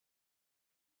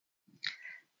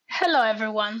Hello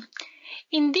everyone.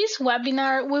 In this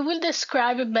webinar, we will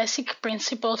describe basic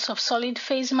principles of solid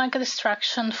phase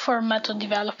microextraction for method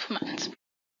development.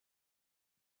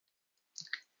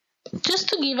 Just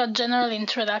to give a general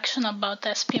introduction about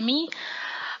SPME,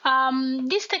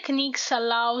 these techniques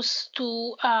allows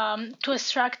to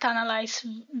extract analytes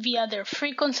via their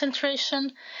free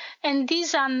concentration, and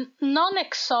these are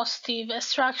non-exhaustive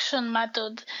extraction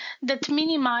method that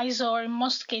minimize or in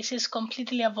most cases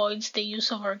completely avoids the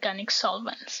use of organic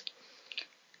solvents.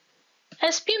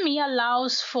 SPME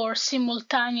allows for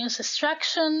simultaneous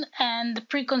extraction and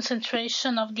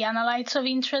pre-concentration of the analytes of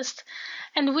interest,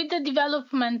 and with the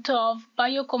development of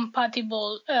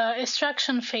biocompatible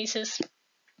extraction phases,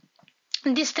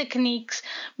 these techniques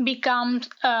become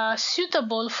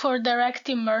suitable for direct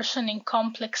immersion in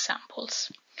complex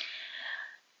samples.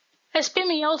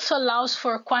 SPME also allows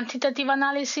for quantitative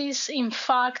analysis. In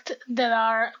fact, there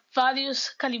are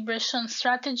various calibration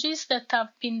strategies that have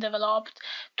been developed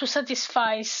to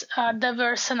satisfy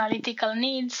diverse analytical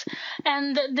needs,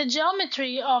 and the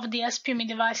geometry of the SPME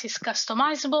device is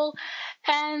customizable,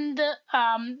 and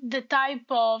the type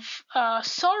of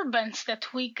sorbents that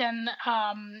we can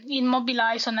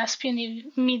immobilize on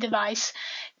SPME device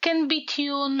can be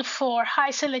tuned for high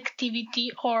selectivity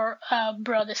or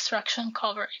broad extraction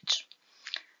coverage.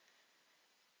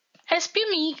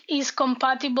 SPME is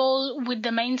compatible with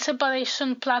the main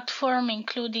separation platform,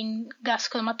 including gas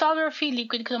chromatography,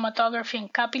 liquid chromatography,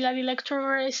 and capillary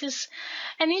electrophoresis.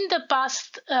 And in the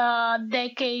past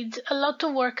decade, a lot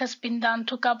of work has been done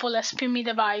to couple SPME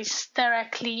device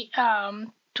directly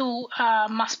to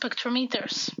mass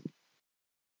spectrometers.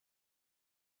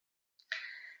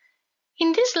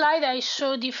 In this slide, I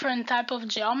show different types of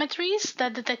geometries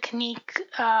that the technique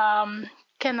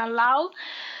can allow.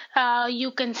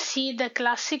 You can see the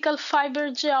classical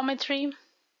fiber geometry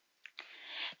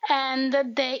and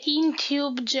the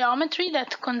in-tube geometry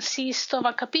that consists of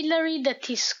a capillary that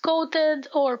is coated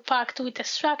or packed with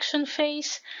extraction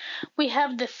phase. We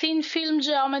have the thin film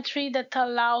geometry that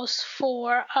allows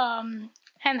for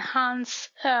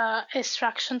enhanced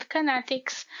extraction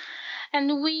kinetics.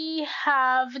 And we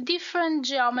have different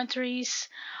geometries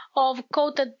of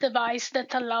coated device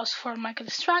that allows for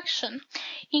microextraction,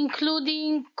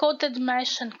 including coated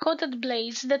mesh and coated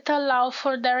blades that allow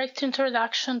for direct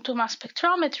introduction to mass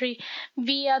spectrometry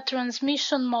via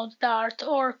transmission mode dart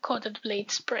or coated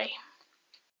blade spray.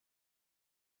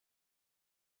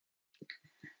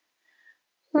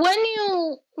 When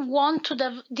you want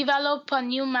to develop a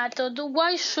new method,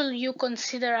 why should you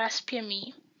consider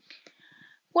SPME?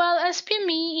 Well,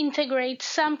 SPME integrates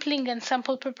sampling and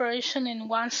sample preparation in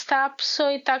one step, so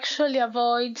it actually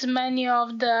avoids many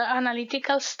of the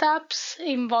analytical steps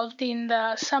involved in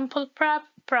the sample prep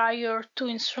prior to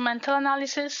instrumental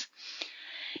analysis.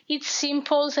 It's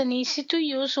simple and easy to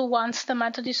use once the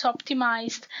method is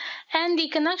optimized, and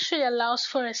it can actually allow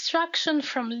for extraction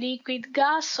from liquid,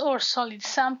 gas, or solid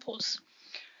samples.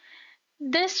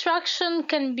 The extraction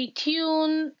can be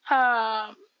tuned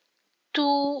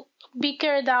to be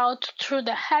carried out through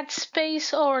the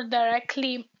headspace or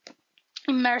directly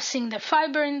immersing the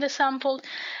fiber in the sample,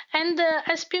 and the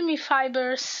SPME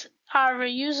fibers are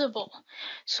reusable.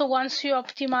 So once you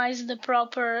optimize the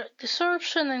proper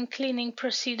desorption and cleaning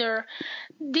procedure,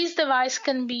 this device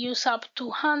can be used up to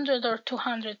 100 or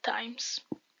 200 times.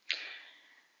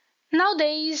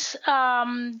 Nowadays,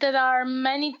 there are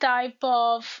many types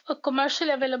of commercially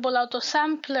available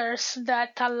autosamplers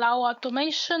that allow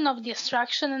automation of the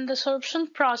extraction and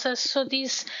desorption process, so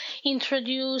these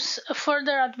introduce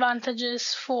further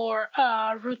advantages for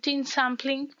routine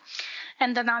sampling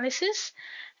and analysis.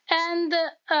 And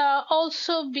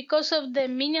also because of the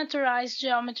miniaturized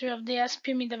geometry of the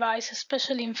SPME device,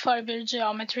 especially in fiber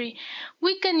geometry,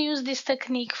 we can use this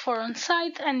technique for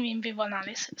on-site and in vivo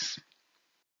analysis.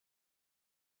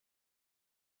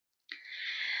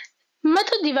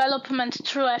 Method development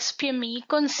through SPME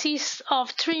consists of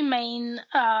three main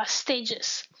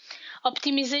stages: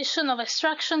 optimization of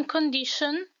extraction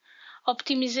condition,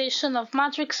 optimization of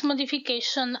matrix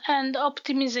modification, and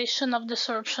optimization of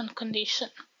desorption condition.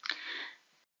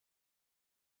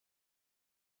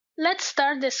 Let's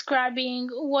start describing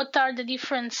what are the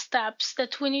different steps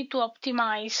that we need to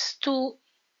optimize to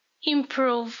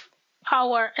improve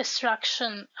our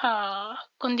extraction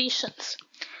conditions.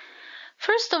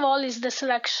 First of all is the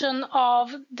selection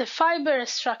of the fiber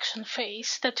extraction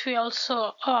phase that we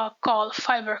also call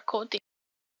fiber coating.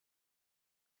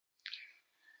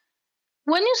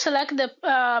 When you select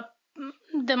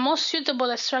the most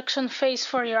suitable extraction phase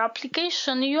for your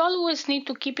application, you always need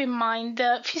to keep in mind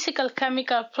the physical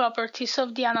chemical properties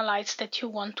of the analytes that you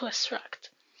want to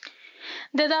extract.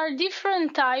 There are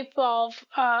different types of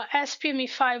SPME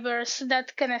fibers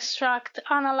that can extract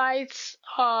analytes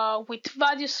with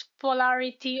various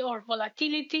polarity or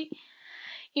volatility.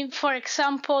 For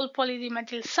example,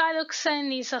 polydimethyl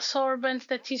siloxane is a sorbent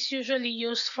that is usually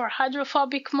used for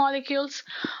hydrophobic molecules,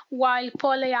 while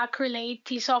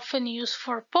polyacrylate is often used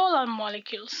for polar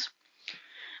molecules.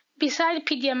 Beside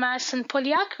PDMS and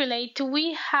polyacrylate,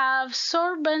 we have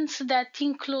sorbents that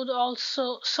include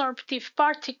also sorptive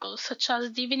particles such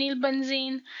as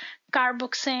divinylbenzene,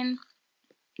 carboxane.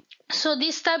 So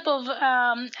this type of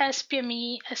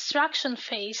SPME extraction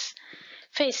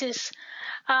phases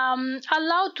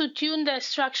allow to tune the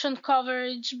extraction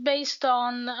coverage based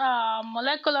on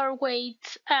molecular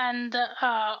weight and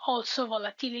also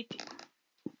volatility.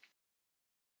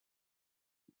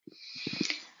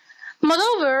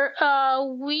 Moreover,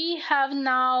 we have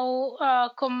now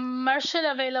commercially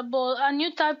available a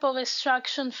new type of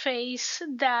extraction phase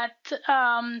that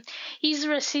is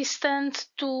resistant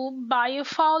to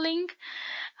biofouling.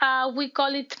 We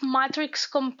call it matrix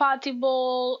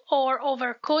compatible or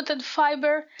overcoated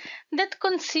fiber that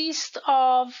consists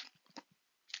of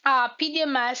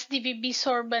PDMS DVB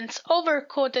sorbents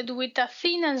overcoated with a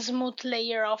thin and smooth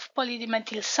layer of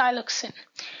polydimethyl siloxane.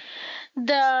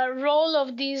 The role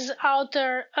of this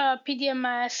outer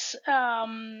PDMS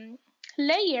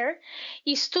layer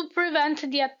is to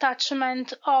prevent the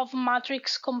attachment of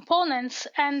matrix components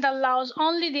and allows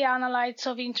only the analytes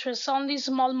of interest, only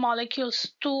small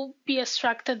molecules, to be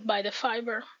extracted by the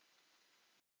fiber.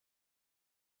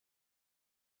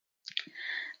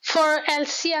 For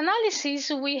LC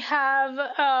analysis, we have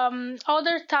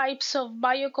other types of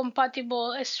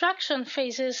biocompatible extraction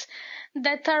phases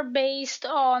that are based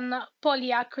on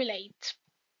polyacrylate.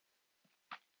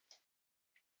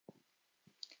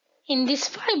 In these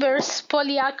fibers,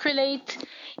 polyacrylate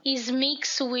is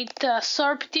mixed with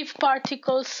sorptive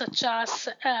particles such as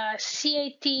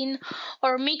C18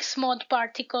 or mixed mode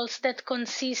particles that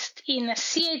consist in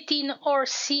C18 or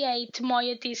C8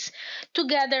 moieties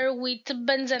together with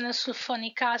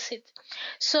benzenesulfonic acid.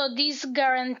 So this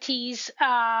guarantees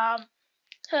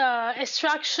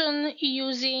extraction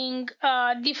using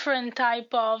different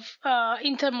type of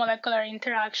intermolecular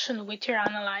interaction with your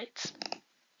analytes.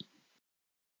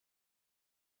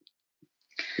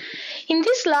 In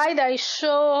this slide, I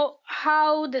show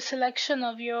how the selection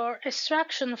of your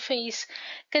extraction phase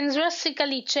can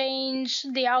drastically change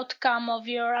the outcome of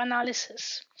your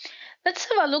analysis. Let's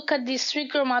have a look at these 3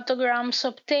 chromatograms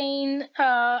obtained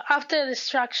after the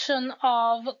extraction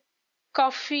of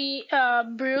coffee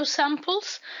brew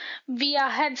samples via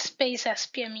headspace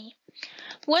SPME.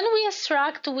 When we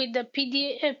extract with the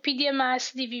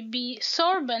PDMS DVB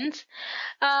sorbent,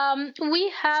 we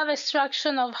have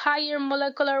extraction of higher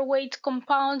molecular weight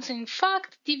compounds. In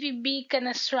fact, DVB can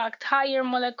extract higher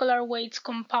molecular weight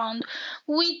compound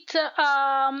with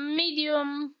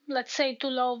medium, let's say, to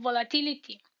low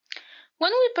volatility.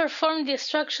 When we perform the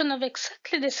extraction of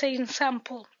exactly the same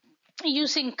sample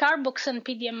using carboxane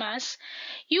PDMS,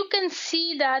 you can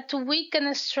see that we can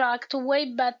extract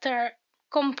way better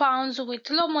compounds with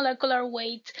low molecular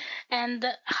weight and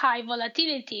high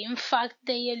volatility. In fact,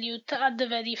 they elute at the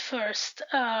very first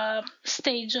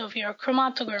stage of your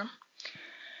chromatogram.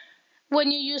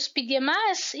 When you use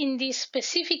PDMS, in this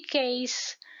specific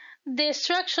case, the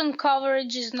extraction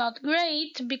coverage is not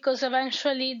great because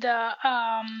eventually the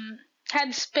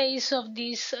headspace of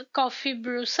these coffee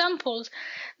brew samples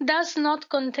does not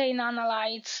contain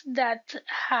analytes that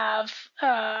have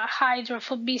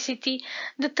hydrophobicity,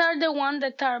 that are the ones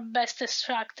that are best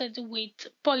extracted with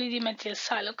polydimethyl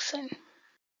siloxane.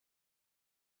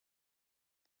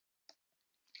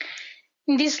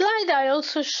 In this slide, I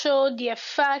also show the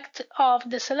effect of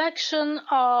the selection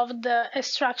of the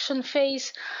extraction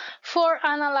phase for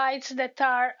analytes that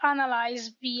are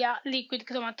analyzed via liquid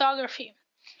chromatography.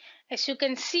 As you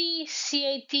can see,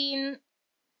 C18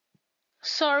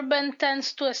 sorbent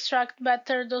tends to extract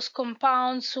better those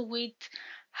compounds with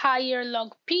higher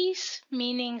log P's,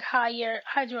 meaning higher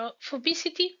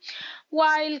hydrophobicity,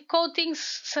 while coatings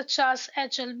such as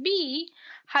HLB,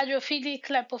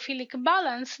 hydrophilic-lipophilic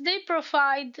balance, they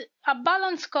provide a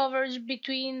balanced coverage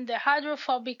between the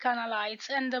hydrophobic analytes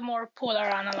and the more polar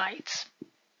analytes.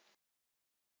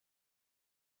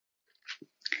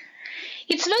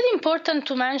 It's very important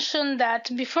to mention that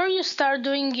before you start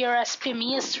doing your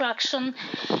SPME extraction,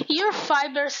 your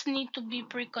fibers need to be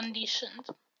preconditioned.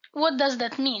 What does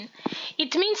that mean?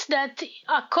 It means that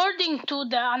according to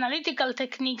the analytical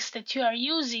techniques that you are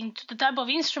using, to the type of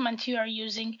instrument you are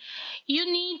using, you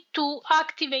need to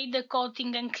activate the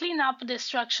coating and clean up the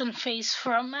extraction phase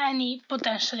from any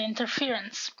potential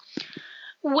interference.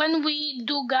 When we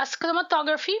do gas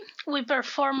chromatography, we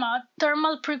perform a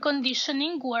thermal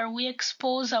preconditioning where we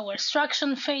expose our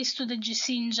extraction phase to the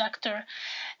GC injector.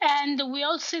 And we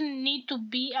also need to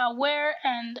be aware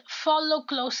and follow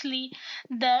closely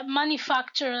the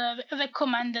manufacturer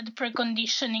recommended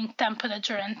preconditioning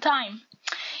temperature and time.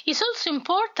 It's also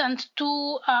important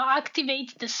to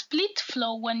activate the split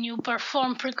flow when you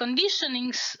perform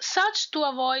preconditionings, such to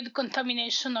avoid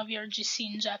contamination of your GC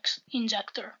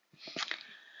injector.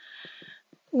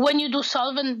 When you do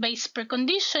solvent-based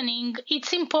preconditioning,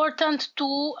 it's important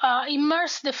to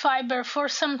immerse the fiber for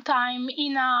some time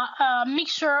in a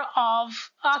mixture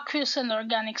of aqueous and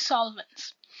organic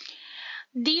solvents.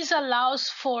 This allows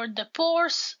for the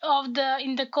pores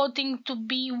in the coating to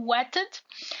be wetted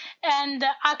and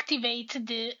activate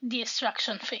the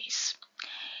extraction phase.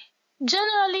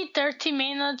 Generally, 30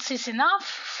 minutes is enough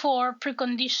for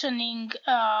preconditioning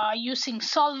using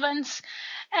solvents,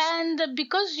 and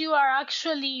because you are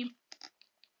actually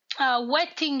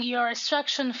wetting your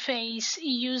extraction phase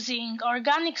using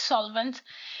organic solvent,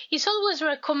 it's always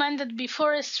recommended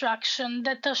before extraction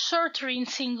that a short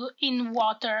rinsing in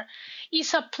water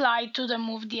is applied to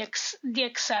remove the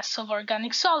excess of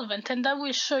organic solvent. And I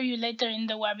will show you later in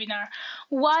the webinar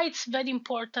why it's very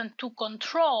important to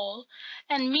control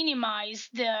and minimize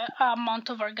the amount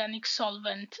of organic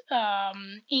solvent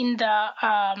in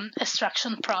the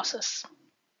extraction process.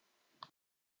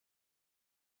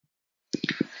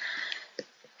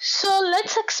 So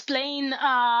let's explain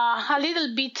a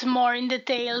little bit more in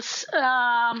details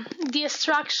the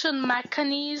extraction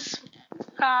mechanism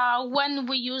when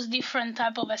we use different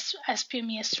type of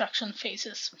SPME extraction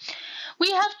phases.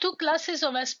 We have two classes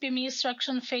of SPME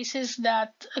extraction phases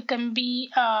that can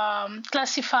be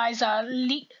classified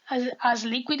as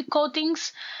liquid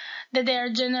coatings, that they are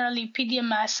generally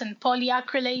PDMS and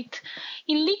polyacrylate.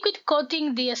 In liquid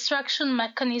coating, the extraction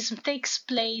mechanism takes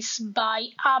place by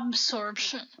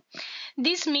absorption.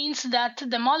 This means that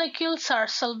the molecules are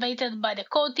solvated by the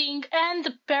coating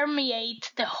and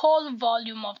permeate the whole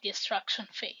volume of the extraction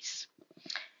phase.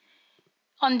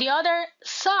 On the other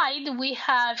side, we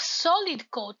have solid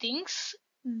coatings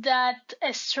that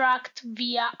extract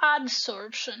via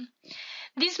adsorption.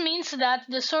 This means that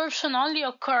the sorption only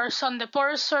occurs on the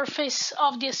porous surface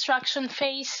of the extraction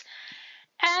phase,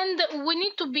 and we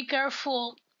need to be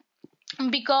careful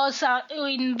because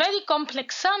in very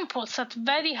complex samples at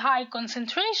very high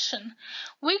concentration,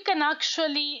 we can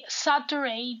actually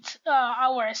saturate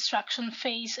our extraction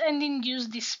phase and induce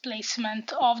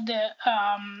displacement of the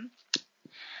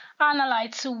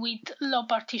analytes with low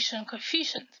partition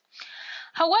coefficient.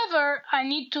 However, I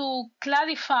need to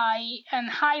clarify and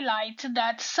highlight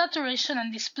that saturation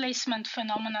and displacement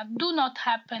phenomena do not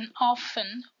happen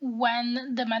often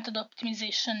when the method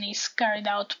optimization is carried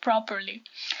out properly.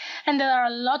 And there are a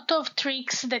lot of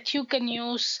tricks that you can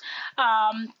use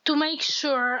to make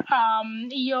sure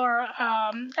your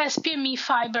SPME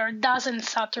fiber doesn't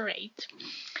saturate.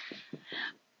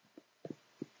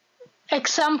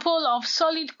 Example of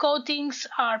solid coatings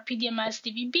are PDMS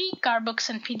DVB, Carbox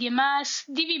and PDMS,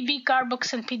 DVB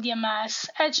Carbox and PDMS,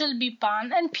 HLB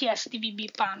PAN, and PS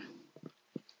DVB PAN.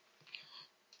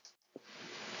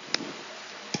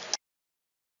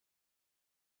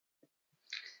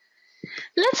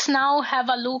 Let's now have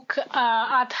a look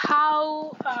at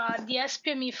how the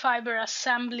SPME fiber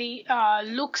assembly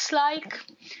looks like.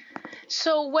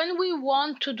 So when we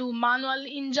want to do manual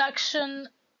injection,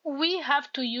 we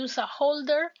have to use a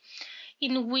holder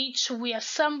in which we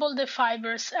assemble the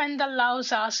fibers and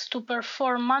allows us to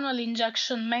perform manual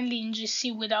injection mainly in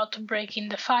GC without breaking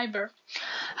the fiber.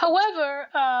 However,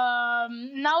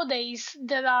 nowadays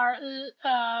there are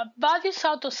various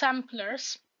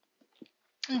autosamplers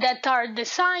that are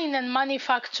designed and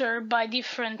manufactured by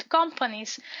different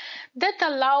companies that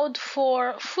allowed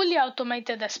for fully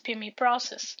automated SPME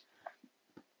process.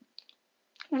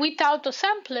 With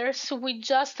autosamplers, we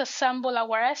just assemble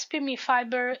our SPME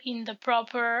fiber in the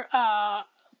proper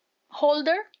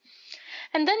holder,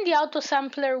 and then the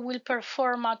autosampler will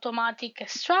perform automatic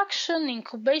extraction,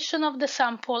 incubation of the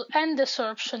sample, and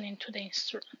desorption into the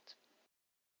instrument.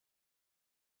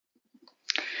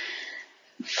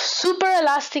 Super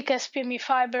elastic SPME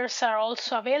fibers are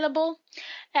also available,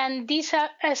 and these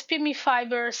SPME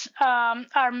fibers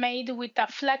are made with a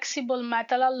flexible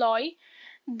metal alloy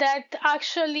that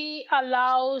actually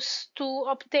allows to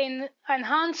obtain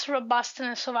enhanced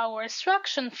robustness of our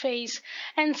extraction phase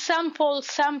and sample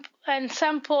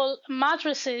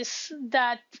matrices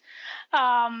that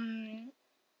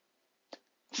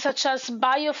such as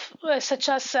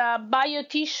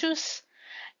biotissues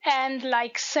and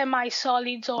like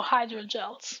semi-solids or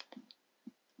hydrogels.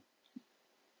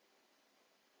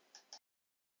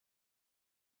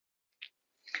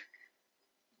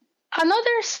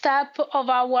 Another step of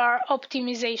our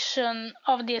optimization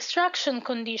of the extraction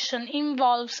condition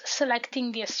involves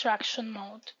selecting the extraction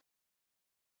mode.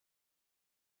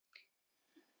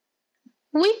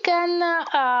 We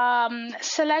can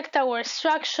select our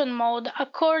extraction mode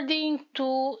according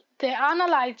to the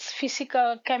analyte's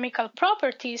physical chemical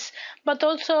properties, but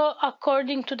also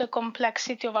according to the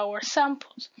complexity of our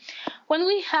samples. When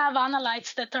we have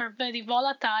analytes that are very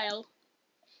volatile,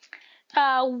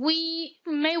 we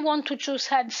may want to choose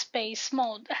headspace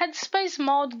mode. Headspace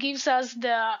mode gives us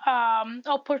the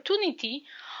opportunity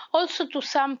also to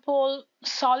sample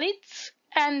solids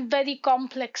and very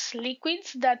complex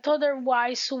liquids that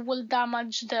otherwise will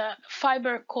damage the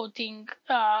fiber coating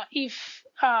if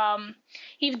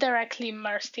directly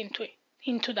immersed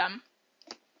into them.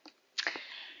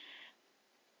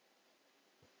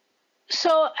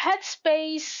 So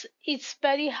headspace is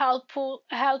very helpful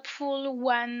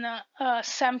when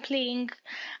sampling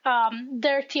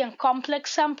dirty and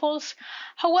complex samples.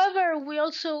 However, we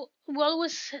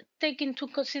always take into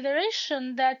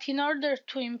consideration that in order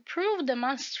to improve the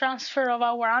mass transfer of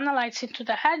our analytes into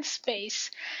the headspace,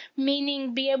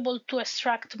 meaning be able to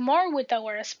extract more with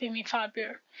our SPME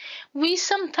fiber, we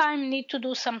sometimes need to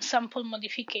do some sample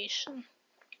modification.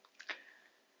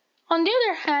 On the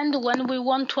other hand, when we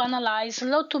want to analyze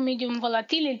low to medium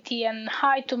volatility and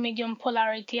high to medium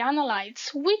polarity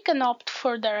analytes, we can opt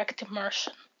for direct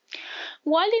immersion.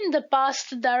 While in the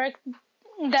past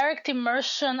direct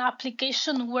immersion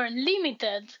applications were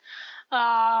limited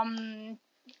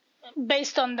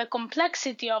based on the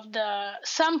complexity of the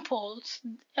samples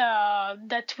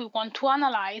that we want to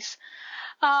analyze,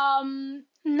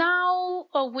 now,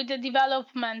 with the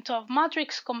development of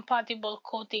matrix-compatible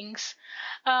coatings,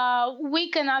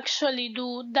 we can actually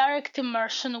do direct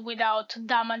immersion without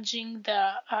damaging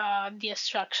the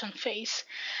extraction phase.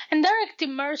 And direct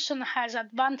immersion has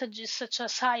advantages such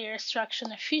as higher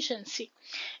extraction efficiency,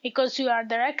 because you are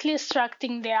directly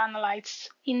extracting the analytes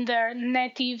in their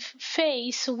native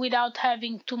phase without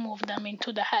having to move them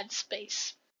into the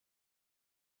headspace.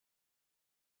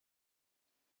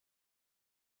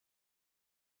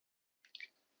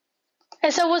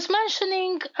 As I was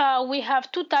mentioning, we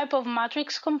have two types of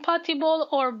matrix-compatible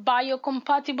or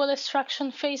biocompatible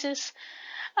extraction phases.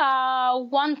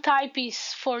 One type is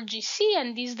for GC,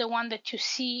 and this is the one that you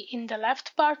see in the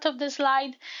left part of the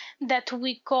slide, that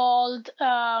we called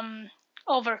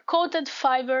overcoated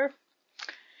fiber.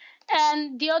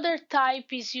 And the other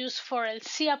type is used for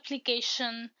LC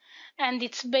application, and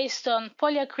it's based on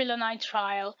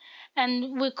polyacrylonitrile,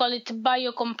 and we call it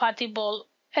biocompatible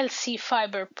LC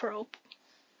fiber probe.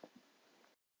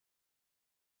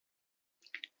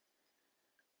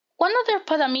 One other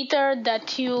parameter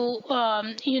that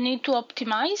you need to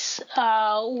optimize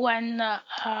when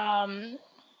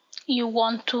you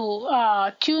want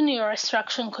to tune your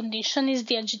extraction condition is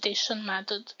the agitation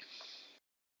method.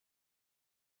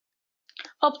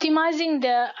 Optimizing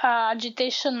the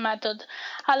agitation method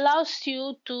allows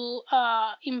you to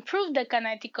improve the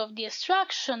kinetic of the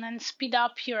extraction and speed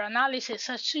up your analysis,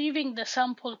 achieving the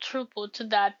sample throughput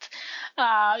that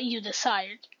you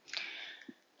desired.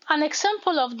 An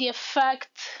example of the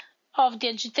effect of the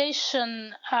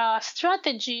agitation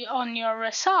strategy on your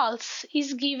results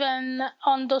is given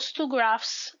on those two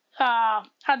graphs on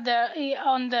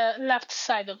the left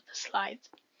side of the slide.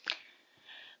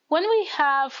 When we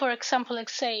have, for example,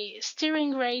 let's say,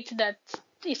 stirring rate that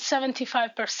is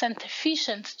 75%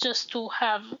 efficient, just to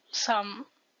have some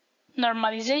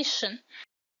normalization,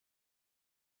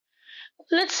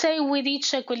 let's say we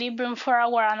reach equilibrium for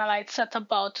our analytes at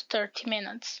about 30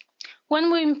 minutes. When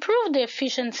we improve the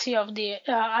efficiency of the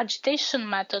agitation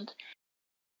method,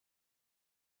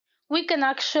 we can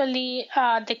actually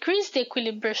decrease the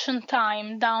equilibration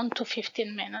time down to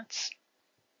 15 minutes.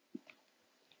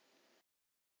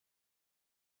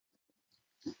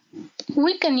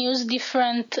 We can use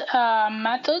different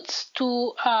methods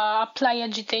to apply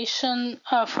agitation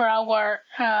for our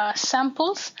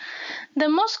samples. The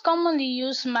most commonly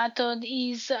used method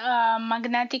is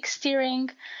magnetic stirring,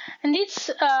 and it's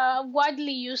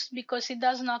widely used because it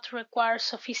does not require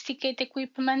sophisticated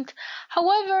equipment.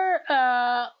 However,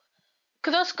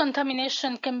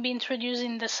 cross-contamination can be introduced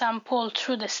in the sample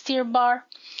through the stir bar.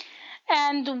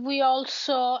 And we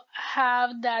also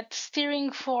have that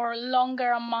stirring for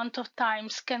longer amount of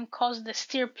times can cause the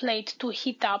stir plate to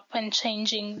heat up and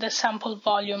changing the sample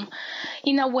volume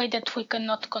in a way that we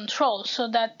cannot control. So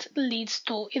that leads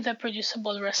to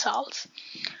irreproducible results.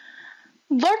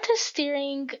 Vortex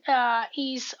steering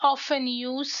is often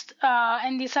used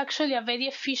and is actually a very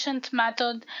efficient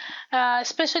method,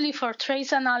 especially for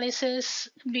trace analysis,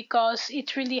 because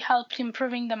it really helps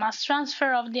improving the mass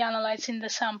transfer of the analytes in the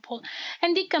sample,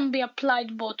 and it can be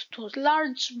applied both to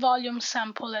large volume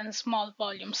sample and small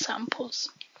volume samples.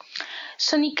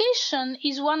 Sonication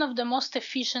is one of the most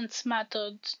efficient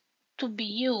methods to be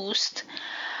used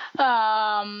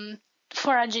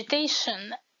for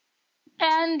agitation,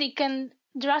 and it can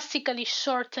drastically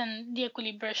shorten the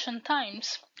equilibration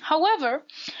times. However,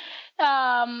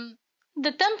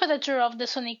 the temperature of the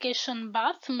sonication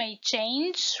bath may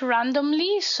change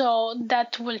randomly, so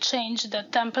that will change the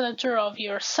temperature of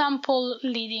your sample,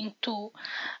 leading to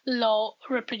low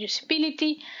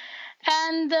reproducibility.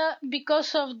 And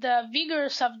because of the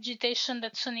vigorous agitation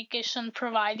that sonication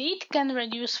provides, it can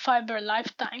reduce fiber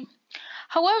lifetime.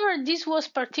 However, this was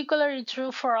particularly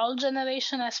true for old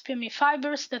generation SPME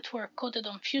fibers that were coated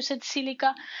on fused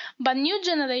silica, but new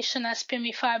generation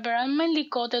SPME fibers are mainly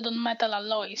coated on metal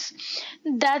alloys.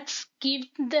 That's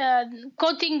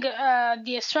coating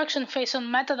the extraction phase on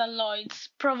metal alloys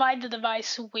provide the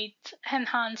device with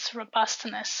enhanced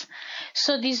robustness.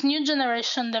 So this new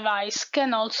generation device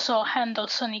can also handle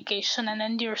sonication and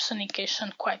endure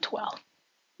sonication quite well.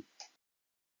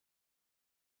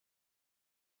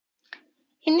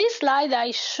 In this slide, I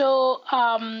show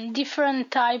different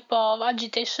type of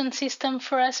agitation system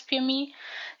for SPME,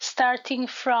 starting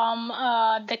from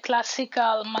the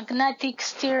classical magnetic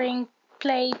steering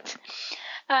plate,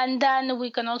 and then we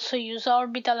can also use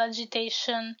orbital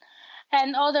agitation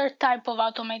and other type of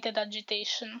automated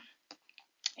agitation.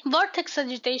 Vortex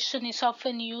agitation is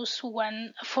often used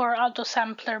for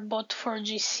autosampler, both for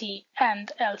GC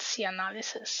and LC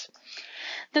analysis.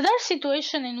 There are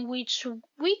situations in which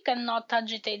we cannot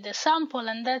agitate the sample,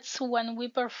 and that's when we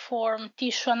perform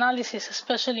tissue analysis,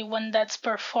 especially when that's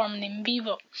performed in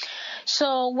vivo.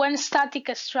 So when static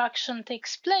extraction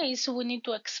takes place, we need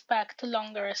to expect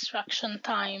longer extraction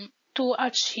time to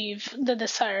achieve the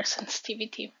desired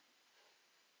sensitivity.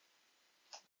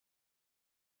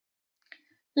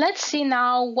 Let's see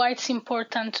now why it's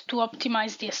important to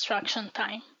optimize the extraction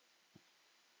time.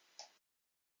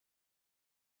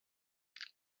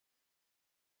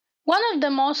 One of the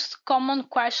most common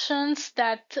questions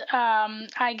that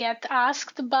I get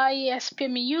asked by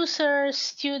SPME users,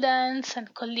 students,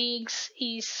 and colleagues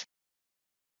is,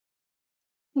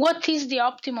 what is the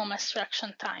optimum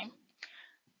extraction time?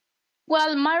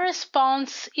 Well, my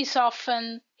response is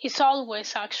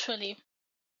always actually,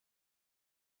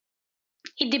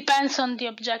 it depends on the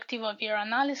objective of your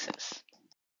analysis.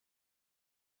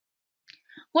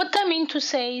 What I mean to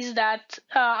say is that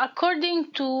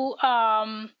according to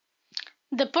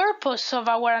the purpose of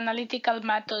our analytical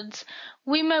methods,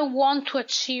 we may want to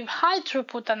achieve high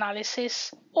throughput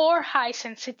analysis or high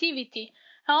sensitivity.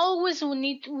 Always we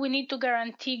need to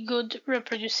guarantee good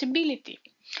reproducibility.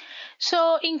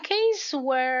 So in case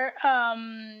where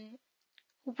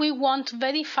we want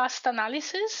very fast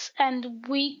analysis and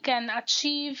we can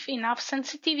achieve enough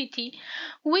sensitivity,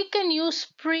 we can use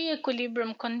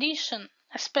pre-equilibrium condition,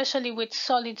 especially with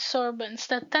solid sorbents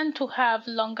that tend to have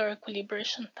longer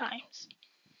equilibration times.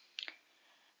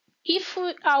 If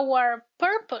our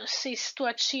purpose is to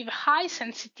achieve high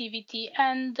sensitivity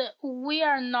and we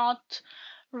are not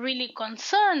really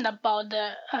concerned about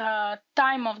the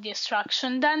time of the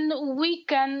extraction, then we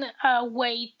can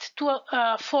wait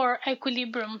for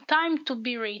equilibrium time to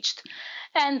be reached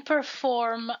and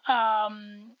perform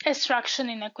extraction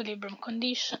in equilibrium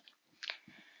condition.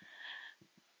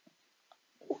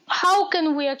 How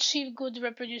can we achieve good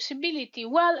reproducibility?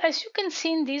 Well, as you can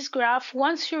see in this graph,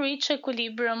 once you reach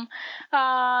equilibrium,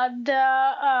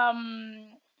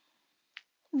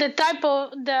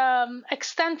 the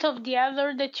extent of the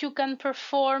error that you can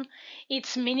perform,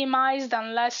 it's minimized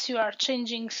unless you are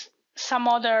changing some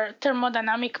other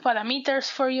thermodynamic parameters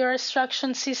for your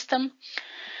extraction system.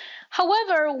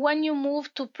 However, when you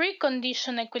move to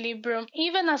precondition equilibrium,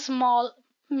 even a small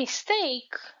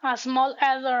mistake, a small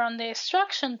error on the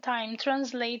extraction time,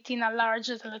 translates in a large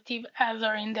relative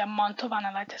error in the amount of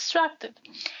analyte extracted.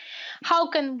 How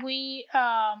can we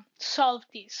solve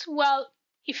this? Well,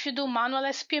 if you do manual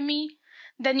SPME,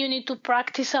 then you need to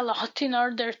practice a lot in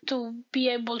order to be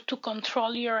able to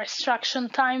control your extraction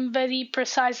time very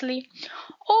precisely.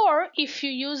 Or if you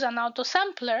use an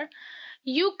autosampler,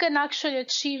 you can actually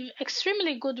achieve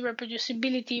extremely good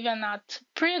reproducibility even at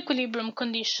pre-equilibrium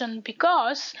condition,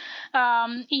 because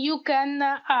you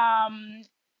can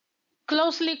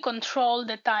closely control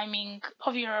the timing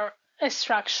of your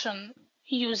extraction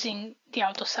using the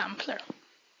autosampler.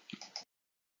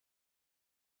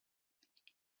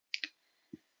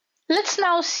 Let's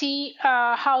now see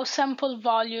how sample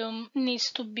volume needs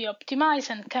to be optimized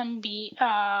and can be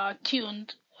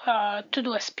tuned to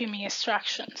do SPME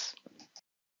extractions.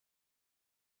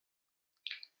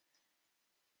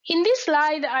 In this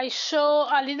slide, I show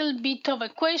a little bit of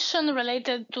equation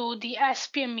related to the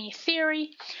SPME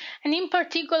theory, and in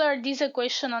particular, this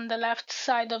equation on the left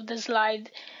side of the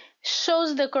slide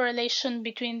shows the correlation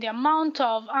between the amount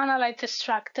of analyte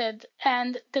extracted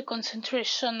and the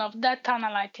concentration of that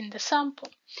analyte in the sample.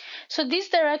 So this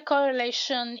direct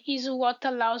correlation is what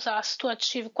allows us to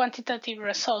achieve quantitative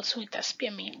results with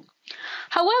SPME.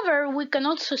 However, we can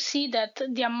also see that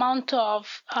the amount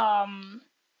of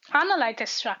analyte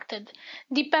extracted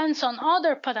depends on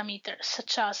other parameters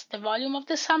such as the volume of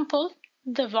the sample,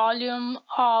 the volume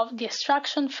of the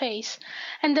extraction phase,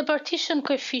 and the partition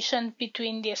coefficient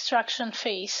between the extraction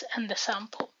phase and the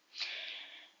sample.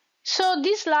 So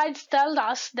these slides tell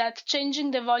us that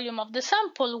changing the volume of the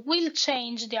sample will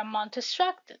change the amount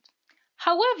extracted.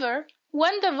 However,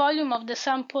 when the volume of the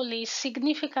sample is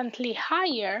significantly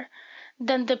higher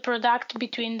than the product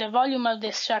between the volume of the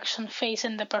extraction phase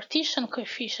and the partition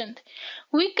coefficient,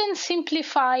 we can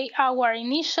simplify our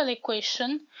initial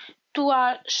equation to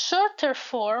a shorter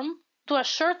form, to a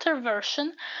shorter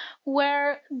version,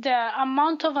 where the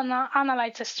amount of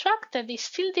analytes extracted is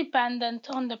still dependent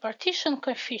on the partition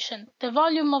coefficient, the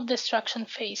volume of the extraction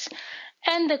phase,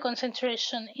 and the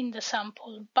concentration in the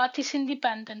sample, but is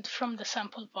independent from the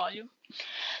sample volume.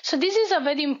 So this is a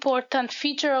very important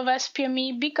feature of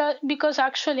SPME because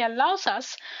actually allows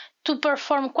us to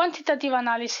perform quantitative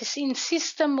analysis in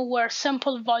systems where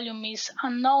sample volume is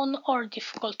unknown or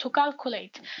difficult to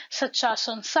calculate, such as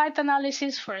on-site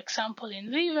analysis, for example in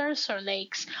rivers or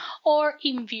lakes, or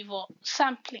in vivo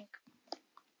sampling.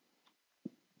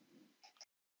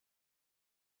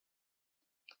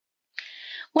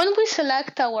 When we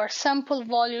select our sample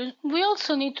volume, we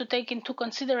also need to take into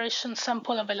consideration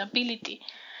sample availability.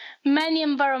 Many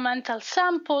environmental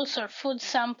samples or food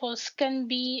samples can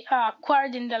be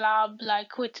acquired in the lab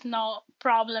with no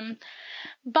problem.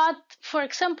 But, for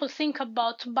example, think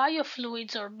about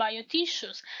biofluids or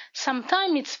biotissues.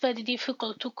 Sometimes it's very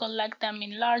difficult to collect them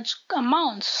in large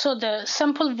amounts, so the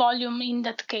sample volume in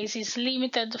that case is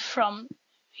limited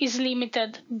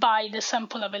by the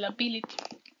sample availability.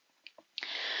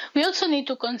 We also need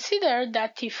to consider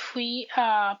that if we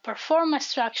perform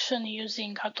extraction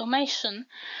using automation,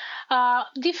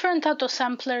 different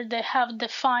autosamplers, they have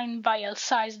defined vial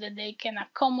size that they can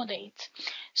accommodate.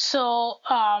 So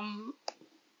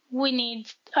we need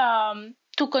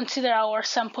to consider our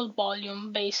sample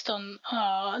volume based on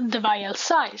the vial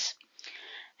size.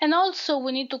 And also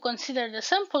we need to consider the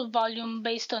sample volume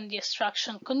based on the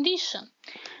extraction condition.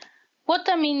 What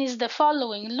I mean is the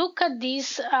following. Look at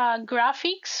these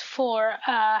graphics for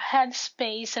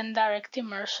headspace and direct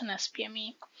immersion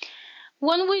SPME.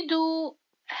 When we do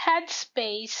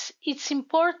headspace, it's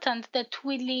important that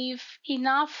we leave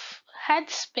enough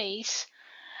headspace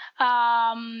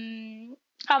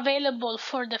available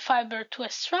for the fiber to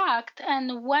extract,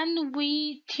 and when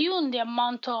we tune the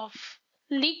amount of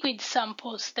liquid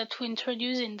samples that we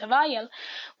introduce in the vial,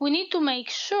 we need to make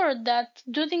sure that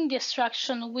during the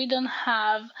extraction we don't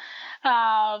have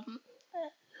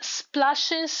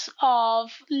splashes of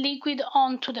liquid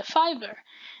onto the fiber,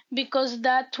 because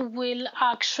that will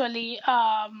actually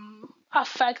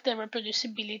affect the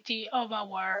reproducibility of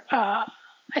our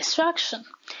extraction.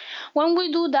 When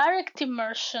we do direct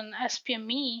immersion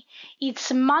SPME,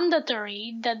 it's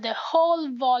mandatory that the whole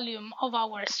volume of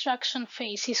our extraction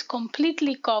phase is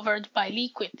completely covered by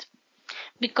liquid,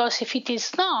 because if it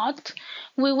is not,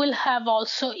 we will have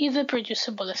also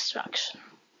irreproducible extraction.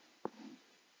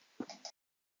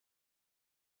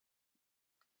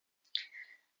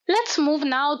 Let's move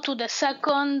now to the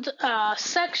second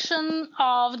section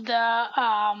of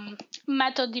the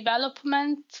method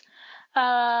development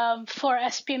for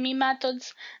SPME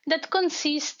methods, that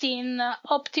consist in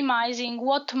optimizing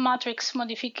what matrix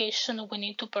modification we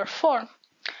need to perform.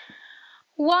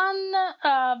 One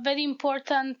very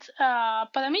important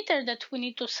parameter that we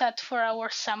need to set for our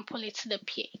sample is the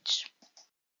pH.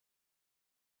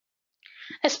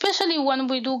 Especially when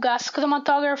we do gas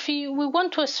chromatography, we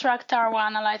want to extract our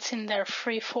analytes in their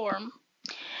free form.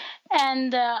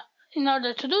 And in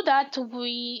order to do that,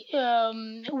 we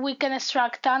can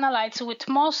extract analytes with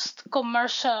most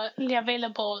commercially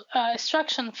available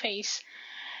extraction phase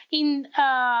in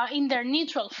their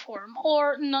neutral form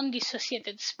or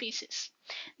non-dissociated species.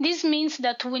 This means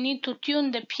that we need to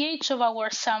tune the pH of our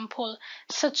sample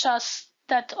such as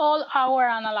that all our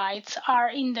analytes are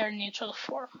in their neutral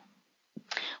form.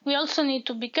 We also need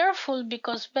to be careful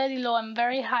because very low and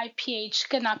very high pH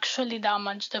can actually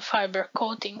damage the fiber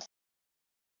coating.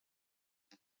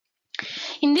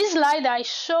 In this slide, I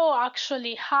show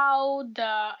actually how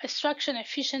the extraction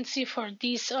efficiency for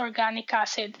this organic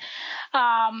acid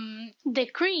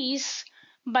decrease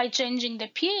by changing the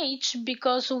pH,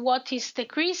 because what is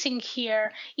decreasing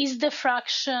here is the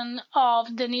fraction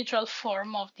of the neutral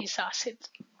form of this acid.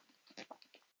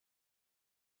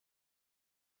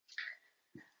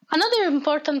 Another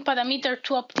important parameter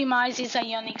to optimize is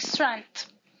ionic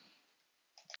strength.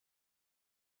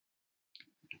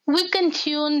 We can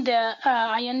tune the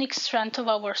ionic strength of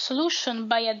our solution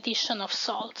by addition of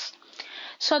salts.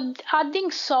 So adding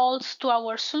salts to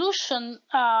our solution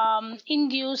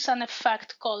induce an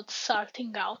effect called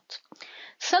salting out.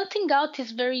 Salting out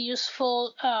is very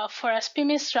useful for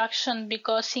SPME extraction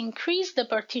because increase the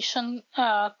partition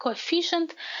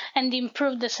coefficient and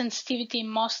improve the sensitivity in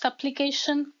most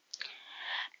applications.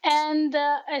 And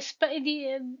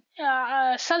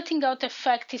salting out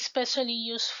effect is especially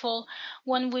useful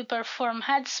when we perform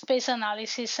headspace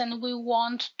analysis and we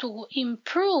want to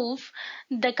improve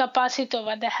the capacity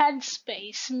of the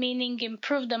headspace, meaning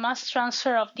improve the mass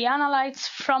transfer of the analytes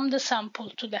from the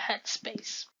sample to the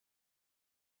headspace.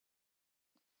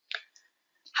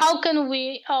 How can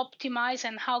we optimize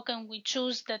and how can we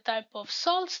choose the type of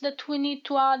salts that we need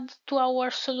to add to our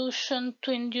solution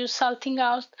to induce salting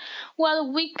out?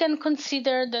 Well, we can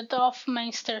consider the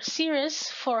Hofmeister series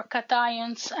for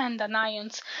cations and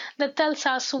anions that tells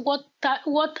us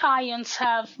what ions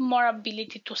have more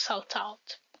ability to salt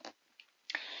out.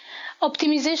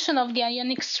 Optimization of the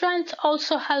ionic strength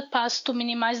also helps us to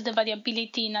minimize the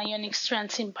variability in ionic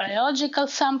strengths in biological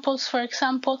samples, for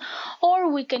example,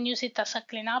 or we can use it as a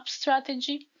cleanup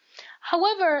strategy.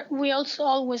 However, we also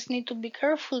always need to be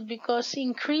careful because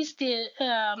increase the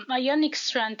ionic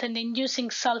strength and inducing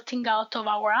salting out of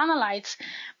our analytes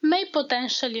may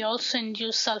potentially also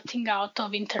induce salting out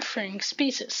of interfering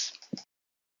species.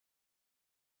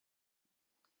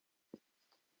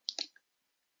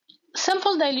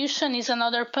 Sample dilution is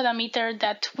another parameter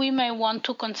that we may want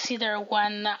to consider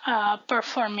when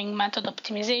performing method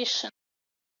optimization,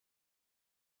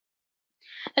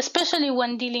 especially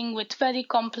when dealing with very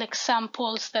complex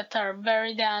samples that are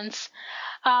very dense.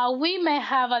 We may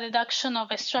have a reduction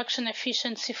of extraction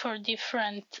efficiency for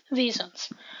different reasons.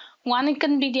 One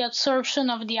can be the absorption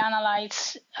of the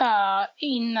analytes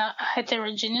in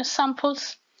heterogeneous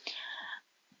samples.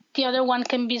 The other one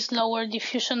can be slower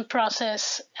diffusion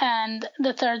process, and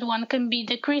the third one can be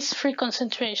decreased free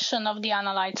concentration of the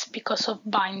analytes because of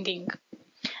binding.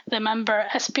 Remember,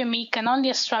 SPME can only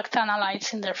extract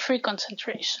analytes in their free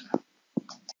concentration.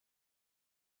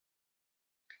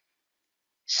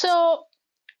 So,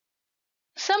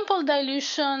 sample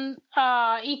dilution,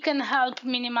 it can help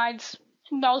minimize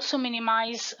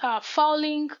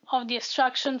fouling of the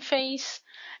extraction phase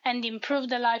and improve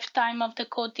the lifetime of the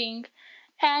coating.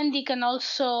 And it can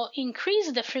also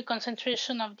increase the free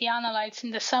concentration of the analytes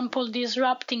in the sample,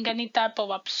 disrupting any type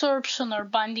of absorption or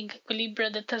binding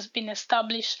equilibrium that has been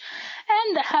established,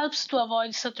 and helps to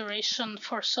avoid saturation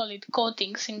for solid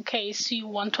coatings in case you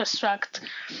want to extract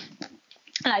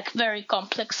like very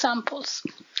complex samples.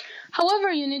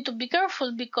 However, you need to be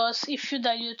careful because if you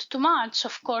dilute too much,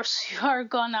 of course, you are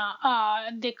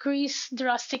gonna decrease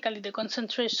drastically the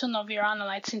concentration of your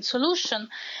analytes in solution,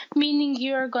 meaning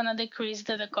you are gonna decrease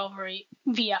the recovery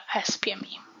via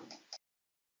SPME.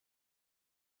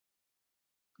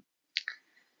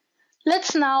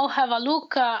 Let's now have a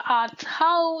look at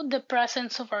how the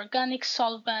presence of organic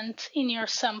solvent in your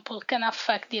sample can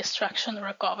affect the extraction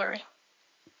recovery.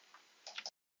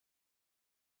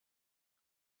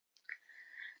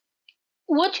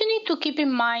 What you need to keep in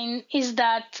mind is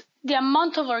that the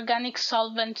amount of organic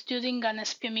solvent during an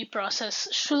SPME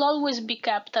process should always be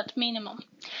kept at minimum.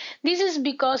 This is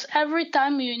because every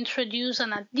time you introduce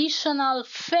an additional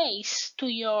phase to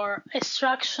your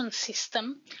extraction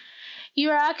system, you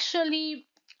are actually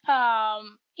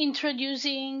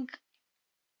introducing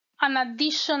an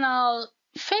additional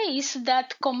phase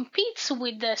that competes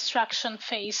with the extraction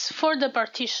phase for the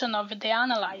partition of the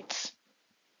analytes.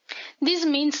 This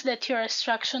means that your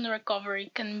extraction recovery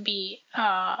can be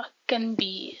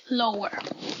lower.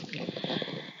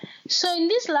 So in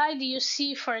this slide, you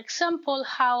see, for example,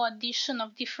 how addition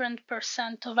of different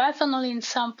percent of ethanol in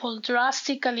sample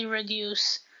drastically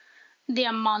reduce the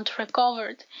amount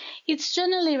recovered. It's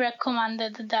generally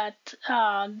recommended that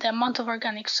the amount of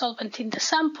organic solvent in the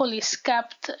sample is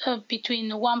kept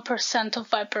between 1% and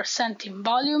 5% in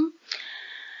volume.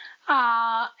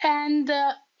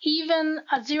 even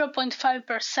a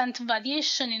 0.5%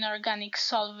 variation in organic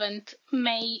solvent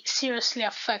may seriously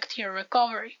affect your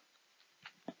recovery.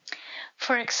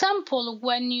 For example,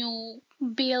 when you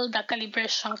build a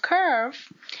calibration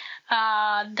curve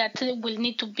that will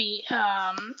need to be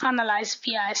analyzed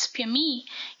via SPME,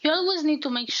 you always need to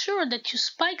make sure that you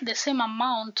spike the same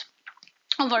amount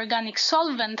of organic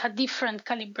solvent at different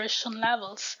calibration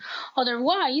levels.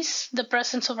 Otherwise, the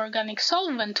presence of organic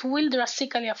solvent will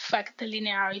drastically affect the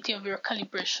linearity of your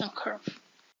calibration curve.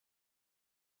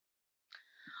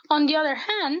 On the other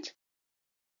hand,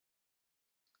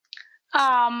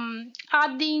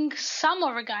 adding some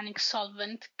organic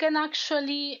solvent can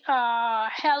actually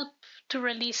help to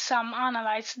release some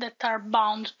analytes that are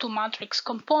bound to matrix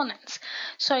components.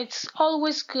 So it's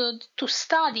always good to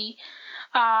study,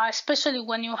 especially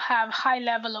when you have high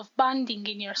level of binding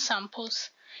in your samples,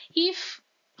 if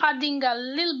adding a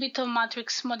little bit of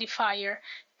matrix modifier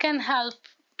can help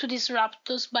to disrupt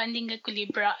those binding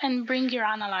equilibria and bring your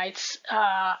analytes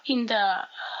in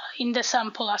the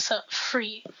sample as a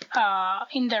free,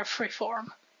 in their free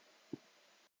form.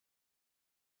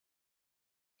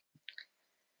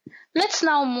 Let's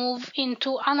now move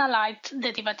into analyte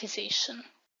derivatization.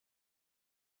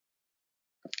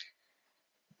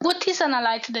 What is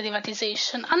analyte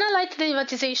derivatization? Analyte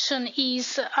derivatization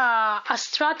is a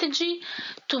strategy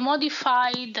to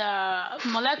modify the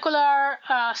molecular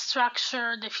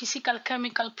structure, the physical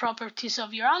chemical properties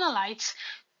of your analytes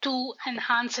to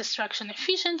enhance extraction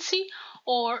efficiency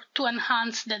or to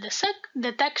enhance the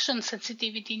detection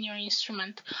sensitivity in your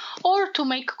instrument, or to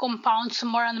make compounds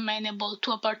more amenable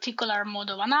to a particular mode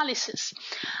of analysis.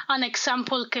 An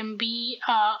example can be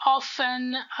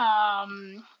often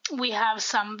we have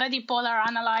some very polar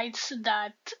analytes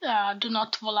that do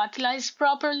not volatilize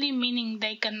properly, meaning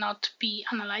they cannot be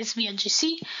analyzed via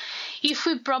GC. If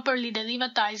we properly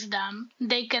derivatize them,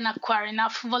 they can acquire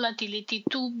enough volatility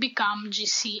to become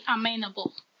GC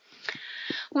amenable.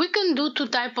 We can do two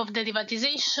types of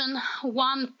derivatization,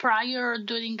 one prior or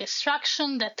during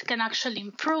extraction that can actually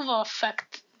improve or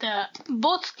affect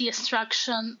both the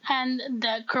extraction and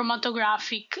the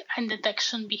chromatographic and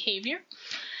detection behavior,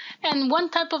 and one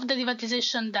type of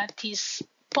derivatization that is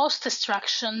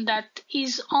post-extraction that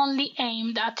is only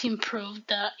aimed at improve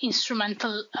the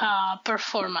instrumental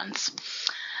performance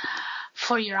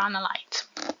for your analyte.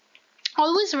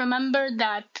 Always remember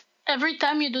that every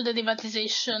time you do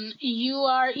derivatization, you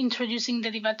are introducing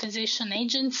derivatization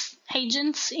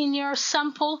agents in your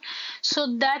sample,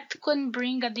 so that can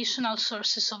bring additional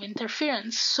sources of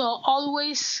interference. So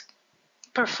always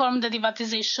perform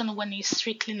derivatization when it's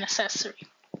strictly necessary.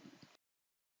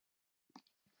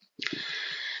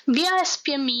 Via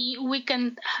SPME, we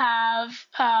can have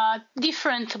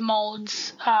different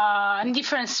modes and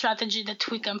different strategy that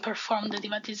we can perform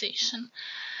derivatization.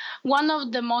 One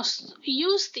of the most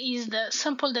used is the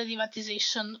sample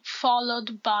derivatization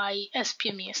followed by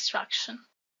SPME extraction.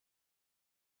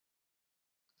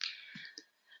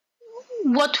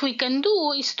 What we can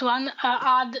do is to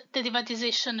add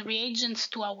derivatization reagents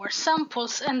to our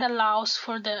samples and allow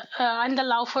for the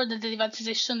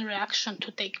derivatization reaction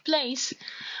to take place.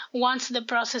 Once the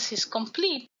process is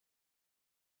complete,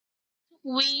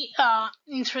 we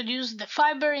introduce the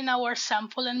fiber in our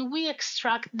sample and we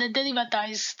extract the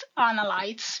derivatized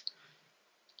analytes,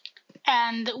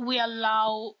 and we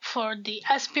allow for the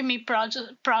SPME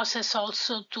process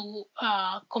also to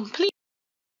complete.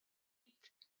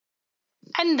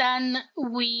 And then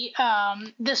we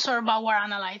desorb our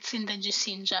analytes in the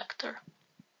GC injector.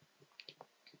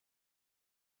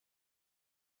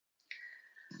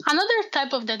 Another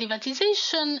type of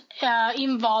derivatization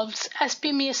involves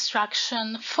SPME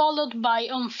extraction followed by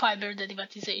on-fiber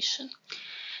derivatization.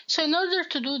 So in order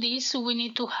to do this, we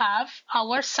need to have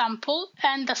our sample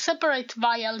and a separate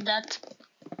vial that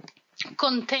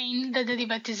contain the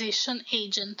derivatization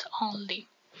agent only.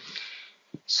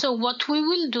 So what we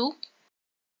will do,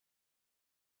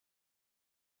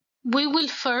 we will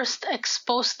first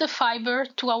expose the fiber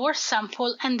to our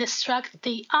sample and extract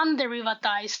the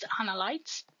underivatized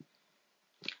analytes.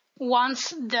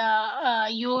 Once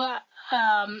you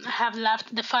have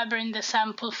left the fiber in the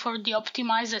sample for the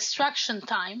optimized extraction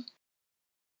time,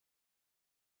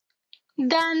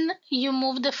 then you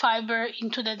move the fiber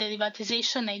into the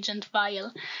derivatization agent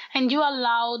vial and you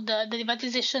allow the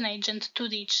derivatization agent to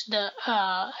reach the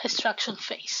extraction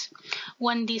phase.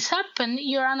 When this happens,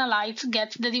 your analytes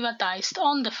get derivatized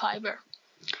on the fiber.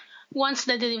 Once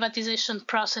the derivatization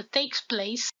process takes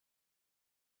place,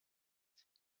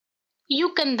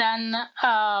 you can then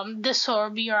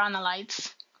desorb your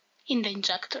analytes in the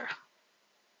injector.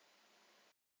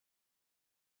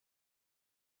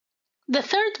 The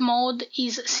third mode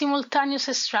is simultaneous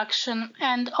extraction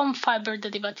and on-fiber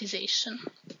derivatization.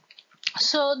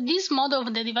 So this mode of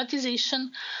derivatization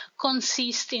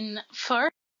consists in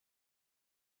first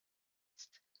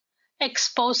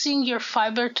exposing your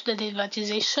fiber to the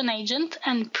derivatization agent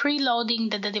and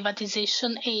preloading the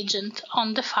derivatization agent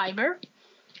on the fiber,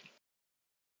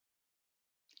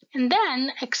 and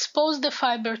then expose the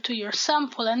fiber to your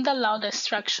sample and allow the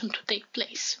extraction to take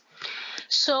place.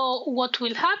 So what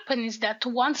will happen is that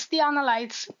once the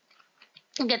analytes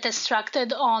get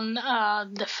extracted on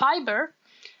the fiber,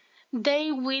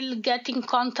 they will get in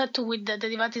contact with the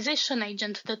derivatization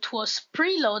agent that was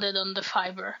preloaded on the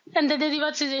fiber, and the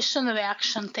derivatization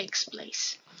reaction takes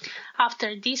place.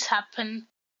 After this happens,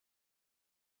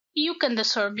 you can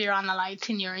desorb your analyte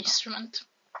in your instrument.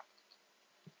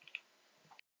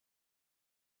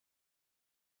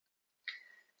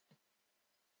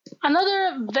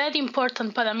 Another very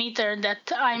important parameter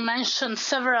that I mentioned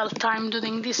several times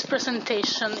during this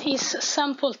presentation is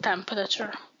sample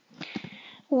temperature.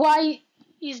 Why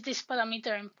is this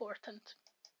parameter important?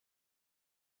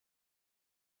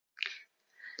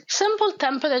 Sample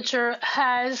temperature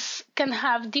can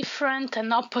have different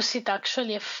and opposite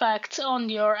actually effects on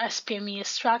your SPME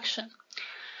extraction.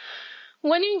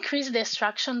 When you increase the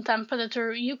extraction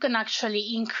temperature, you can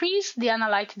actually increase the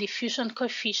analyte diffusion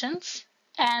coefficients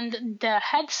and the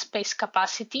headspace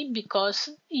capacity because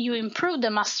you improve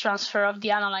the mass transfer of the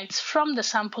analytes from the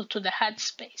sample to the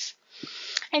headspace.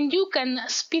 And you can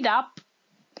speed up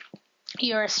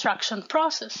your extraction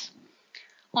process.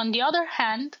 On the other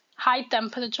hand, high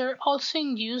temperature also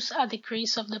induces a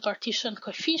decrease of the partition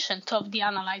coefficient of the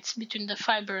analytes between the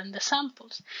fiber and the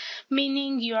samples,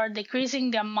 meaning you are decreasing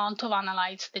the amount of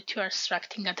analytes that you are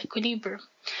extracting at equilibrium.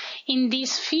 In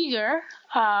this figure,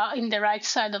 in the right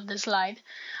side of the slide,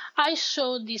 I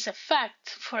show this effect.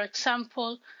 For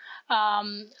example,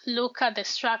 look at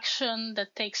extraction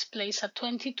that takes place at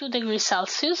 22 degrees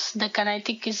Celsius. The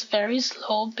kinetic is very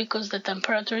slow because the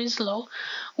temperature is low.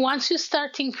 Once you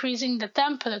start increasing the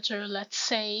temperature, let's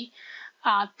say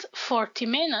at 40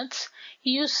 minutes,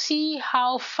 you see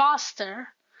how faster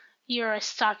your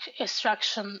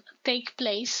extraction take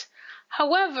place.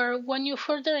 However, when you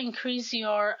further increase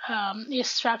your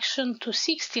extraction to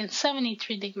 60 and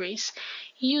 73 degrees,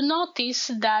 you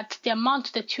notice that the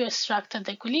amount that you extract at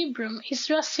equilibrium is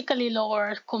drastically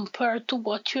lower compared to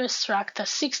what you extract at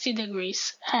 60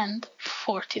 degrees and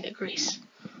 40 degrees.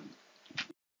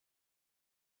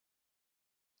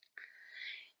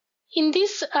 In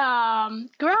this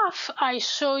graph, I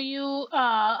show you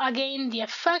again the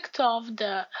effect of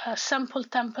the sample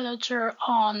temperature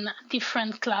on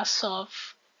different class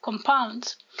of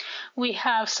compounds. We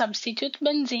have substitute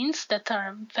benzenes that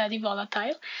are very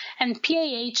volatile and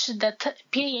PAHs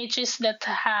that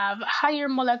have higher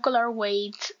molecular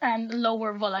weight and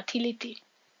lower volatility.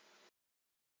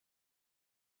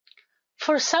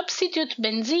 For substitute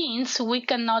benzenes, we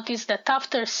can notice that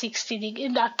after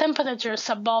at temperatures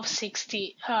above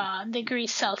 60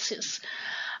 degrees Celsius,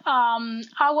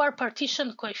 our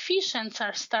partition coefficients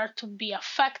start to be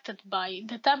affected by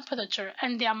the temperature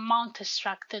and the amount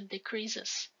extracted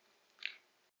decreases.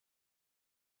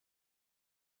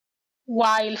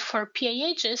 While for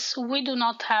PAHs, we do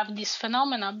not have this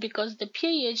phenomena because the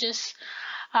PAHs,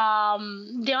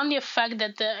 the only effect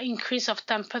that the increase of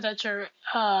temperature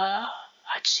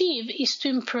achieve is to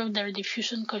improve their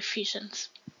diffusion coefficients.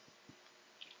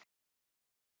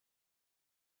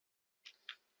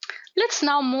 Let's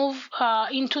now move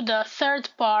into the third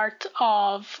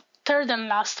and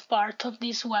last part of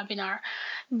this webinar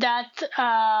that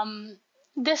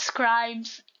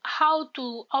describes how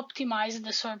to optimize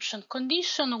the sorption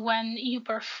condition when you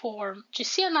perform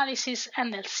GC analysis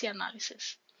and LC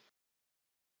analysis.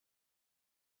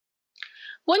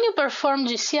 When you perform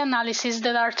GC analysis,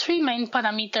 there are three main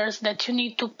parameters that you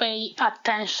need to pay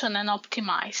attention and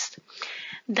optimize: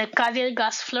 the carrier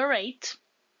gas flow rate,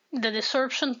 the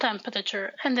desorption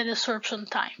temperature, and the desorption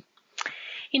time.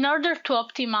 In order to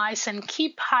optimize and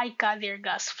keep high carrier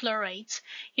gas flow rates,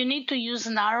 you need to use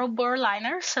narrow bore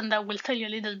liners, and I will tell you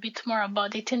a little bit more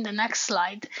about it in the next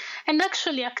slide, and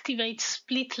actually activate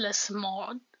splitless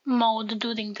mode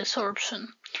during desorption.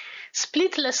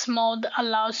 Splitless mode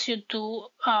allows you to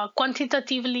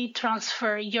quantitatively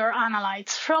transfer your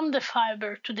analytes from the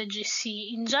fiber to the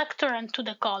GC injector and to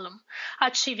the column,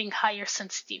 achieving higher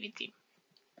sensitivity.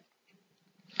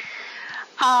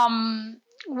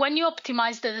 When you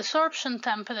optimize the desorption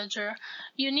temperature,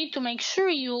 you need to make sure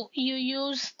you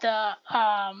use the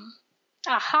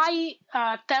a high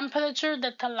temperature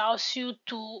that allows you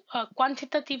to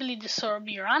quantitatively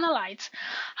desorb your analytes.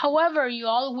 However, you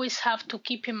always have to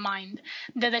keep in mind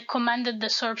the recommended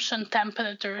desorption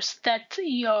temperatures that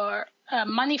your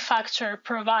manufacturer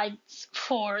provides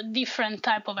for different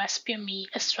type of SPME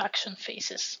extraction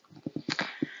phases.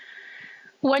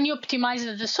 When you optimize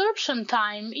the desorption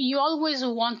time, you always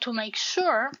want to make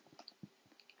sure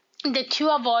that you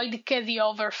avoid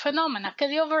carryover phenomena.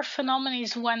 Carryover phenomena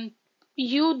is when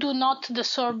you do not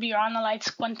desorb your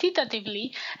analytes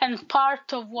quantitatively and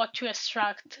part of what you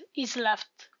extract is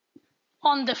left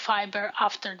on the fiber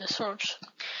after desorption.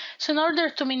 So in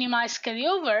order to minimize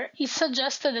carryover, it's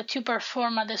suggested that you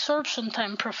perform a desorption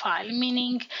time profile,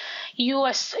 meaning you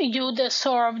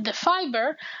desorb the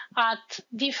fiber at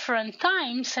different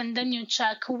times and then you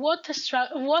check what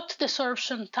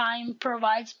desorption time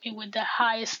provides me with the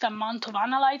highest amount of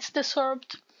analytes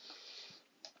desorbed.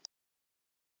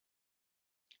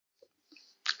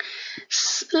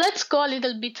 Let's go a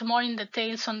little bit more in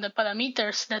details on the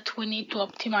parameters that we need to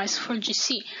optimize for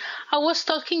GC. I was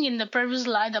talking in the previous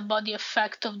slide about the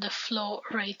effect of the flow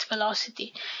rate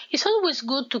velocity. It's always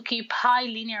good to keep high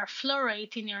linear flow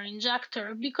rate in your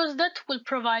injector because that will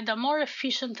provide a more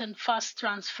efficient and fast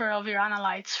transfer of your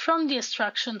analytes from the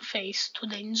extraction phase to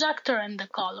the injector and the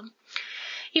column.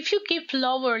 If you keep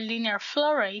lower linear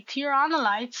flow rate, your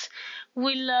analytes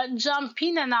will jump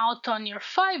in and out on your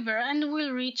fiber and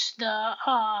will reach the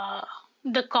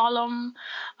column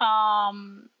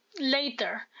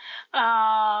later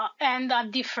and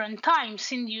at different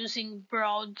times, inducing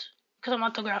broad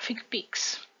chromatographic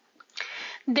peaks.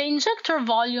 The injector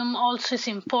volume also is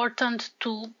important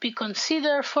to be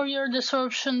considered for your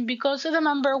desorption because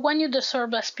remember, when you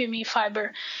desorb SPME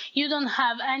fiber, you don't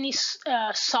have any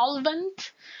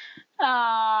solvent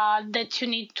that you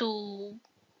need to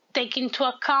take into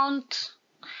account.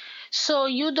 So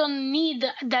you don't need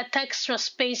that extra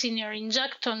space in your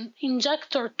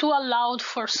injector to allow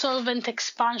for solvent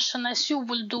expansion as you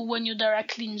will do when you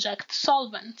directly inject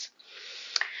solvent.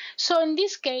 So in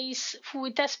this case,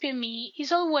 with SPME,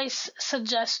 it's always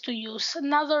suggest to use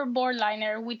another bore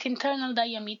liner with internal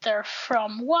diameter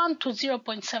from 1 to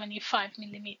 0.75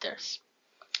 millimeters.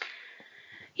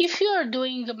 If you are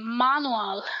doing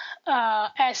manual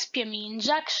SPME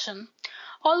injection,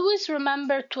 always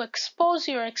remember to expose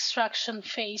your extraction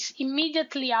phase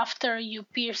immediately after you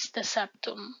pierce the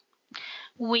septum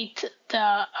with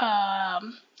the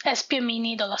SPME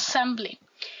needle assembly.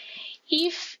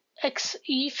 If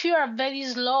you are very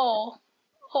slow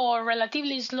or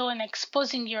relatively slow in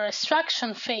exposing your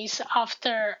extraction phase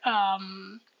after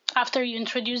you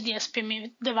introduce the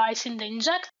SPME device in the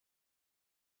injector,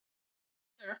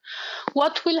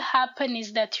 what will happen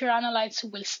is that your analytes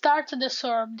will start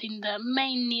desorbed in the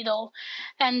main needle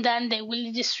and then they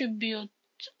will distribute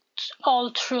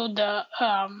all through the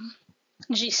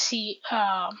GC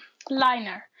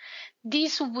liner.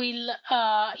 This will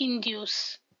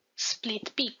induce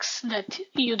split peaks that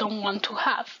you don't want to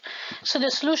have. So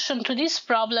the solution to this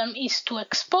problem is to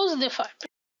expose the fiber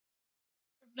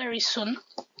very soon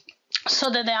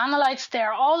so that the analytes, they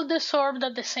are all desorbed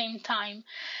at the same time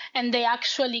and they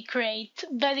actually create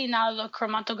very narrow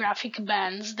chromatographic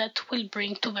bands that will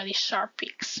bring to very sharp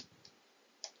peaks.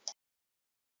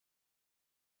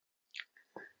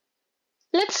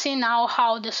 Let's see now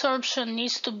how desorption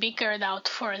needs to be carried out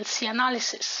for LC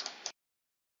analysis.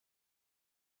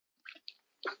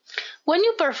 When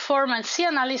you perform LC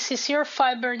analysis, your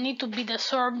fiber need to be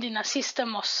desorbed in a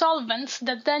system of solvents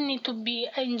that then need to be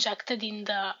injected in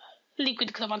the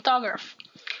liquid chromatograph.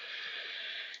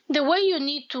 The way you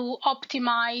need to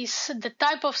optimize the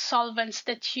type of solvents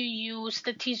that you use,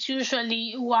 that is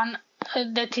usually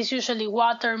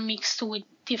water mixed with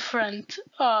different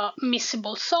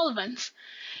miscible solvents,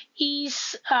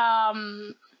 is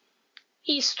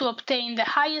to obtain the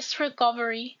highest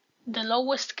recovery, the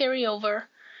lowest carryover,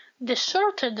 the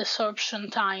shorter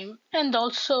desorption time, and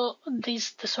also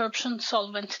these desorption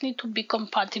solvents need to be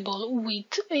compatible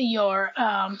with your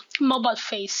mobile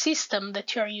phase system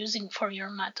that you are using for your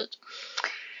method.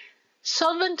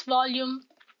 Solvent volume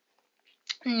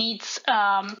needs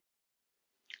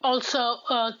also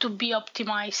to be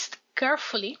optimized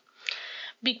carefully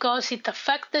because it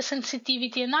affects the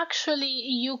sensitivity, and actually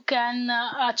you can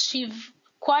achieve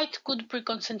quite good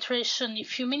preconcentration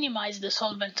if you minimize the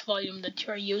solvent volume that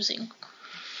you are using.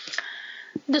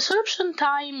 Desorption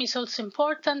time is also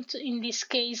important in this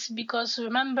case because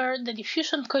remember the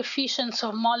diffusion coefficients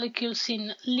of molecules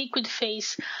in liquid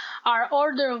phase are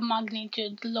order of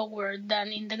magnitude lower than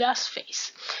in the gas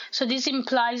phase. So this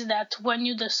implies that when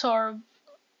you desorb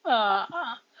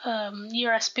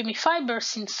your SPME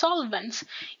fibers in solvents,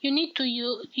 you need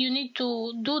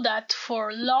to do that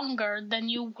for longer than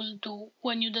you will do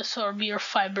when you desorb your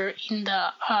fiber in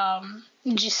the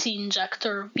GC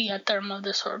injector via thermal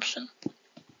desorption.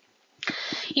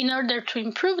 In order to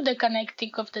improve the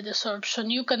kinetic of the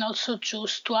desorption, you can also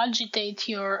choose to agitate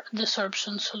your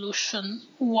desorption solution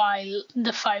while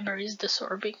the fiber is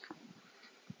desorbing.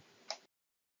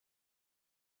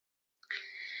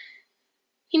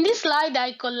 In this slide,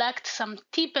 I collect some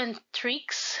tips and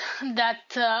tricks that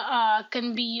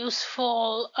can be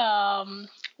useful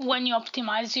when you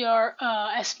optimize your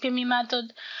SPME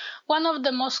method. One of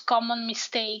the most common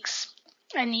mistakes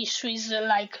and issues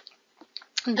like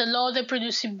the low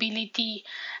reproducibility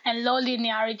and low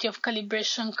linearity of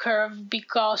calibration curve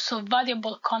because of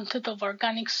variable content of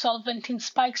organic solvent in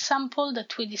spike sample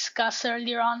that we discussed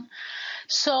earlier on.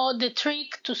 So the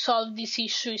trick to solve this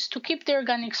issue is to keep the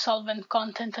organic solvent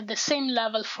content at the same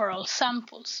level for all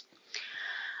samples.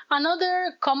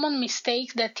 Another common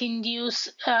mistake that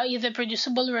induces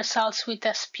irreproducible results with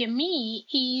SPME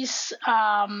is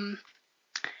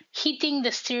heating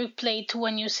the steering plate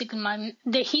when using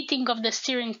the heating of the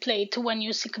steering plate when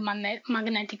using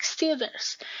magnetic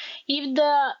stirrers. If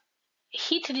the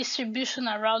heat distribution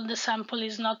around the sample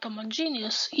is not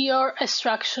homogeneous, your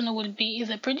extraction will be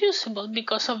irreproducible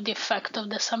because of the effect of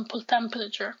the sample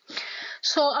temperature.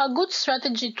 So a good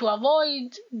strategy to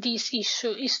avoid this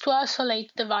issue is to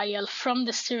isolate the vial from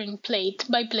the steering plate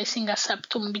by placing a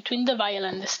septum between the vial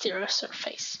and the stirrer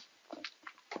surface.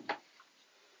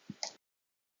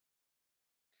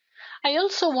 I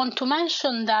also want to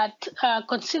mention that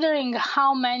considering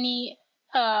how many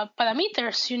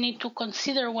parameters you need to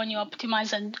consider when you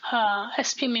optimize an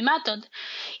SPME method,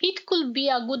 it could be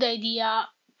a good idea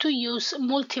to use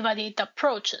multivariate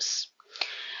approaches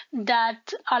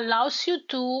that allows you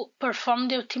to perform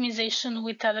the optimization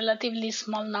with a relatively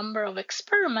small number of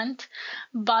experiments,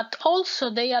 but also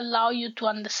they allow you to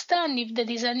understand if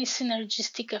there is any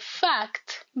synergistic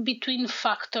effect between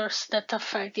factors that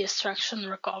affect the extraction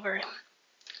recovery.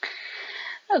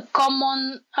 A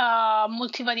common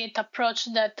multivariate approach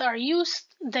that are used,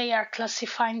 they are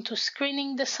classified into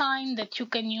screening design that you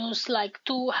can use like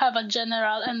to have a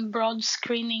general and broad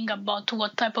screening about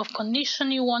what type of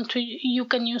condition you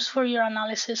can use for your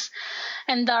analysis,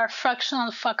 and there are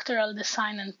fractional factorial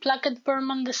design and plaquette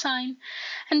Berman design,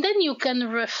 and then you can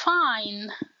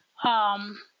refine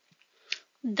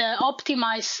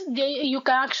you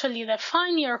can actually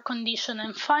refine your condition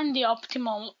and find the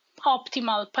optimal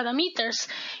parameters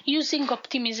using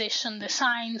optimization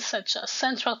designs such as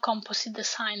central composite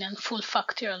design and full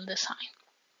factorial design.